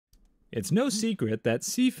It's no secret that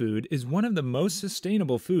seafood is one of the most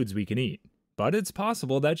sustainable foods we can eat, but it's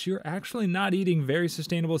possible that you're actually not eating very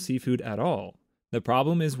sustainable seafood at all. The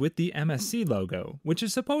problem is with the MSC logo, which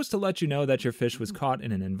is supposed to let you know that your fish was caught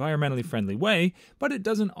in an environmentally friendly way, but it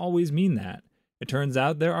doesn't always mean that. It turns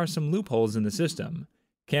out there are some loopholes in the system.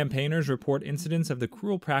 Campaigners report incidents of the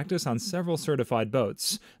cruel practice on several certified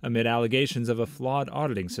boats, amid allegations of a flawed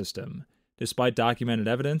auditing system. Despite documented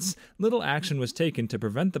evidence, little action was taken to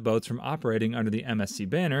prevent the boats from operating under the MSC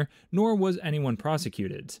banner, nor was anyone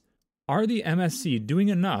prosecuted. Are the MSC doing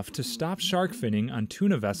enough to stop shark finning on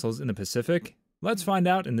tuna vessels in the Pacific? Let's find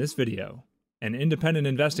out in this video. An independent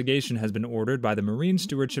investigation has been ordered by the Marine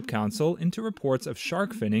Stewardship Council into reports of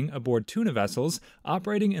shark finning aboard tuna vessels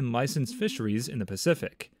operating in licensed fisheries in the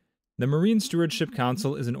Pacific. The Marine Stewardship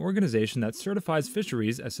Council is an organization that certifies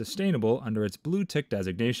fisheries as sustainable under its blue tick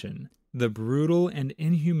designation. The brutal and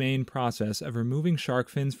inhumane process of removing shark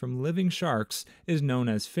fins from living sharks is known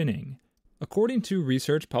as finning. According to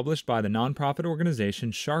research published by the nonprofit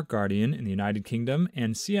organization Shark Guardian in the United Kingdom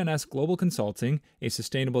and CNS Global Consulting, a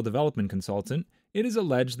sustainable development consultant, it is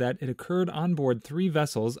alleged that it occurred on board 3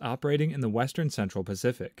 vessels operating in the western central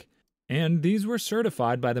Pacific. And these were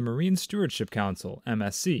certified by the Marine Stewardship Council,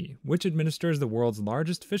 MSC, which administers the world's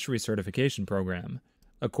largest fishery certification program.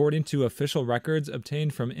 According to official records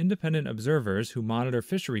obtained from independent observers who monitor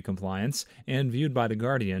fishery compliance and viewed by The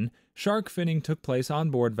Guardian, shark finning took place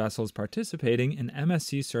on board vessels participating in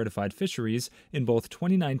MSC-certified fisheries in both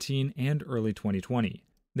 2019 and early 2020.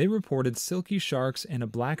 They reported silky sharks and a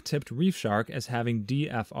black-tipped reef shark as having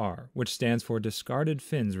DFR, which stands for discarded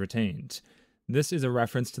fins retained. This is a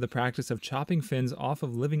reference to the practice of chopping fins off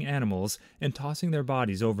of living animals and tossing their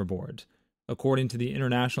bodies overboard. According to the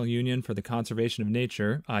International Union for the Conservation of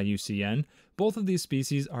Nature, IUCN, both of these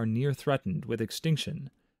species are near threatened with extinction.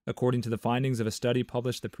 According to the findings of a study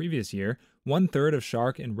published the previous year, 1/3 of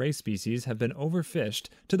shark and ray species have been overfished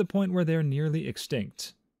to the point where they're nearly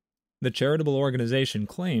extinct. The charitable organization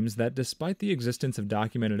claims that despite the existence of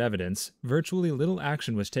documented evidence, virtually little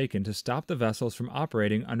action was taken to stop the vessels from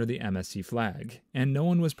operating under the MSC flag, and no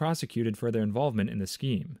one was prosecuted for their involvement in the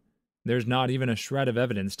scheme. There's not even a shred of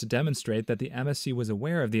evidence to demonstrate that the MSC was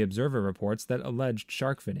aware of the observer reports that alleged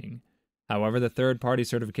shark finning. However, the third-party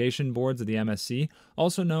certification boards of the MSC,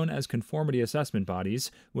 also known as conformity assessment bodies,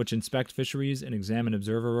 which inspect fisheries and examine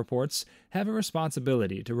observer reports, have a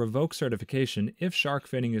responsibility to revoke certification if shark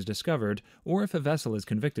finning is discovered or if a vessel is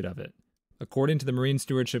convicted of it. According to the Marine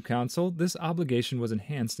Stewardship Council, this obligation was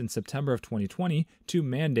enhanced in September of 2020 to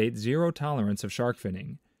mandate zero tolerance of shark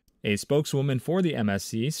finning. A spokeswoman for the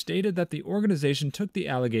MSC stated that the organization took the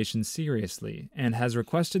allegations seriously and has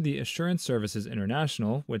requested the Assurance Services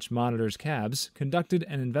International, which monitors cabs, conducted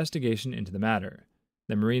an investigation into the matter.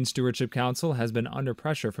 The Marine Stewardship Council has been under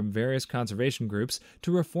pressure from various conservation groups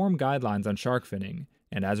to reform guidelines on shark finning,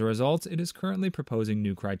 and as a result, it is currently proposing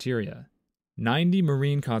new criteria. 90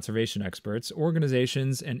 marine conservation experts,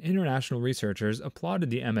 organizations, and international researchers applauded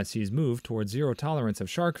the MSC's move towards zero tolerance of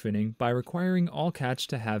shark finning by requiring all catch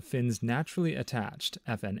to have fins naturally attached,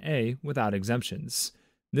 FNA, without exemptions.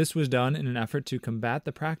 This was done in an effort to combat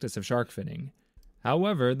the practice of shark finning.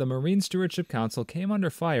 However, the Marine Stewardship Council came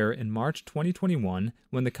under fire in March 2021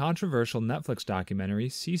 when the controversial Netflix documentary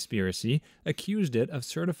Seaspiracy accused it of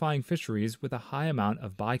certifying fisheries with a high amount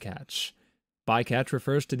of bycatch. Bycatch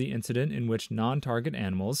refers to the incident in which non-target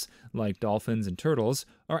animals, like dolphins and turtles,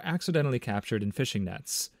 are accidentally captured in fishing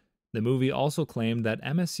nets. The movie also claimed that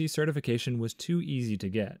MSC certification was too easy to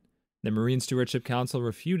get. The Marine Stewardship Council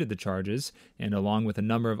refuted the charges and, along with a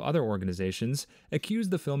number of other organizations,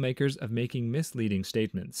 accused the filmmakers of making misleading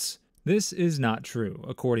statements. This is not true,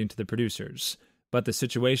 according to the producers. But the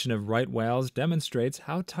situation of right whales demonstrates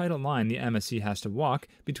how tight a line the MSC has to walk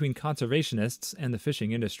between conservationists and the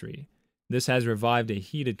fishing industry. This has revived a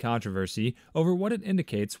heated controversy over what it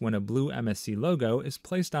indicates when a blue MSC logo is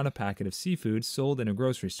placed on a packet of seafood sold in a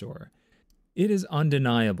grocery store. It is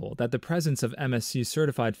undeniable that the presence of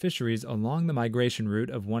MSC-certified fisheries along the migration route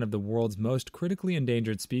of one of the world's most critically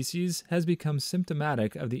endangered species has become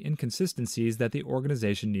symptomatic of the inconsistencies that the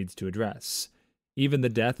organization needs to address. Even the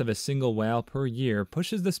death of a single whale per year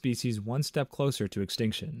pushes the species one step closer to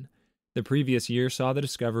extinction. The previous year saw the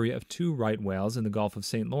discovery of 2 right whales in the Gulf of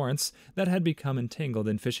St. Lawrence that had become entangled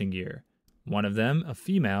in fishing gear. One of them, a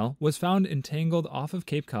female, was found entangled off of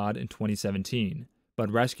Cape Cod in 2017,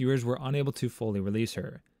 but rescuers were unable to fully release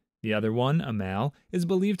her. The other one, a male, is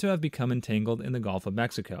believed to have become entangled in the Gulf of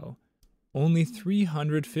Mexico. Only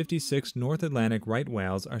 356 North Atlantic right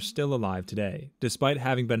whales are still alive today, despite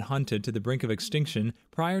having been hunted to the brink of extinction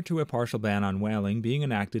prior to a partial ban on whaling being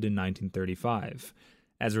enacted in 1935.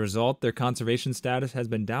 As a result, their conservation status has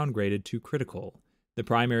been downgraded to critical. The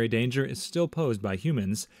primary danger is still posed by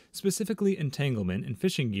humans, specifically entanglement in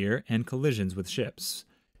fishing gear and collisions with ships.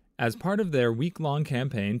 As part of their week-long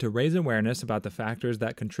campaign to raise awareness about the factors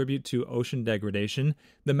that contribute to ocean degradation,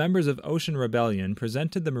 the members of Ocean Rebellion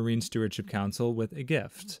presented the Marine Stewardship Council with a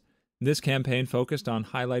gift. This campaign focused on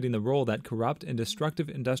highlighting the role that corrupt and destructive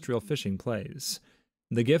industrial fishing plays.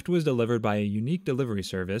 The gift was delivered by a unique delivery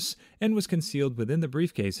service and was concealed within the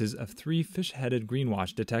briefcases of 3 fish-headed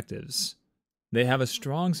greenwash detectives. They have a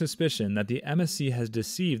strong suspicion that the MSC has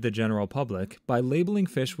deceived the general public by labeling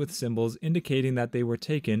fish with symbols indicating that they were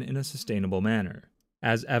taken in a sustainable manner.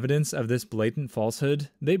 As evidence of this blatant falsehood,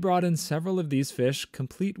 they brought in several of these fish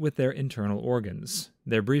complete with their internal organs.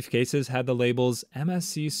 Their briefcases had the labels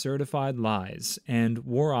MSC Certified Lies and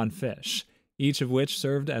War on Fish, each of which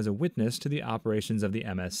served as a witness to the operations of the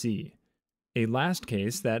MSC. A last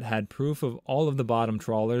case that had proof of all of the bottom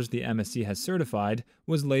trawlers the MSC has certified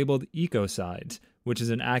was labeled ecocide, which is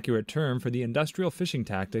an accurate term for the industrial fishing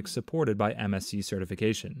tactics supported by MSC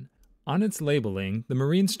certification. On its labeling, the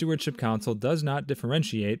Marine Stewardship Council does not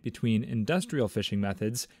differentiate between industrial fishing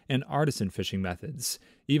methods and artisan fishing methods,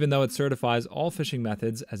 even though it certifies all fishing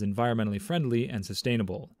methods as environmentally friendly and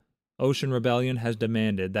sustainable. Ocean Rebellion has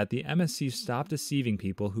demanded that the MSC stop deceiving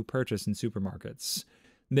people who purchase in supermarkets.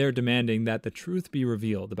 They're demanding that the truth be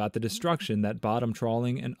revealed about the destruction that bottom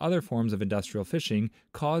trawling and other forms of industrial fishing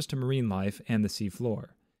cause to marine life and the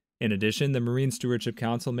seafloor. In addition, the Marine Stewardship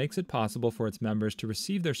Council makes it possible for its members to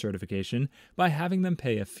receive their certification by having them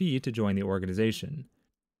pay a fee to join the organization.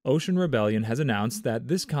 Ocean Rebellion has announced that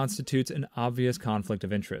this constitutes an obvious conflict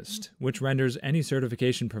of interest, which renders any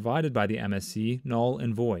certification provided by the MSC null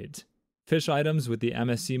and void. Fish items with the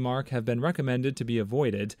MSC mark have been recommended to be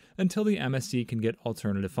avoided until the MSC can get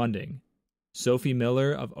alternative funding. Sophie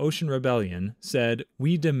Miller of Ocean Rebellion said,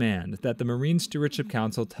 "We demand that the Marine Stewardship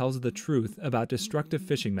Council tells the truth about destructive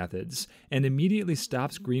fishing methods and immediately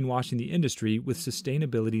stops greenwashing the industry with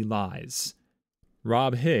sustainability lies."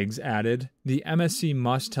 Rob Higgs added, "The MSC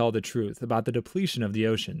must tell the truth about the depletion of the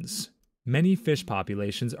oceans. Many fish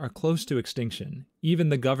populations are close to extinction. Even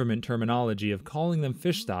the government terminology of calling them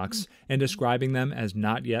fish stocks and describing them as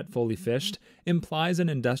not yet fully fished implies an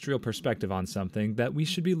industrial perspective on something that we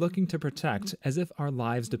should be looking to protect as if our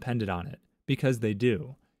lives depended on it, because they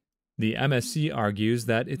do." The MSC argues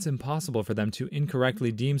that it's impossible for them to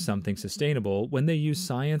incorrectly deem something sustainable when they use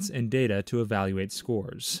science and data to evaluate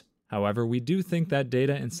scores. However, we do think that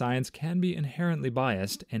data and science can be inherently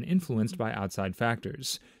biased and influenced by outside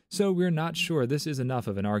factors, so we're not sure this is enough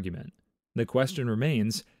of an argument. The question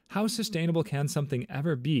remains, how sustainable can something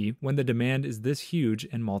ever be when the demand is this huge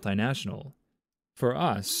and multinational? For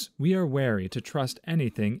us, we are wary to trust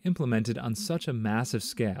anything implemented on such a massive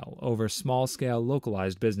scale over small-scale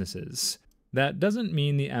localized businesses. That doesn't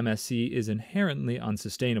mean the MSC is inherently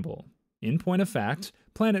unsustainable. In point of fact,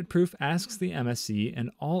 Planet Proof asks the MSC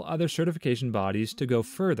and all other certification bodies to go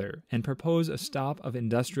further and propose a stop of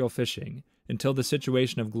industrial fishing until the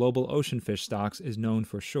situation of global ocean fish stocks is known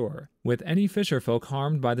for sure, with any fisherfolk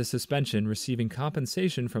harmed by the suspension receiving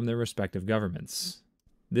compensation from their respective governments.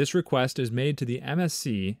 This request is made to the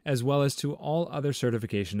MSC as well as to all other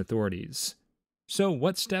certification authorities. So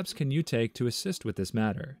what steps can you take to assist with this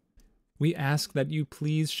matter? We ask that you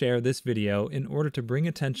please share this video in order to bring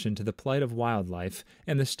attention to the plight of wildlife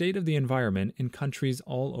and the state of the environment in countries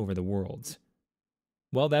all over the world.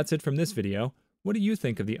 Well, that's it from this video. What do you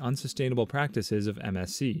think of the unsustainable practices of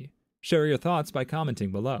MSC? Share your thoughts by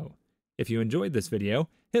commenting below. If you enjoyed this video,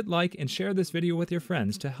 hit like and share this video with your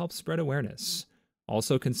friends to help spread awareness.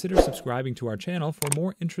 Also, consider subscribing to our channel for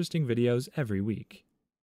more interesting videos every week.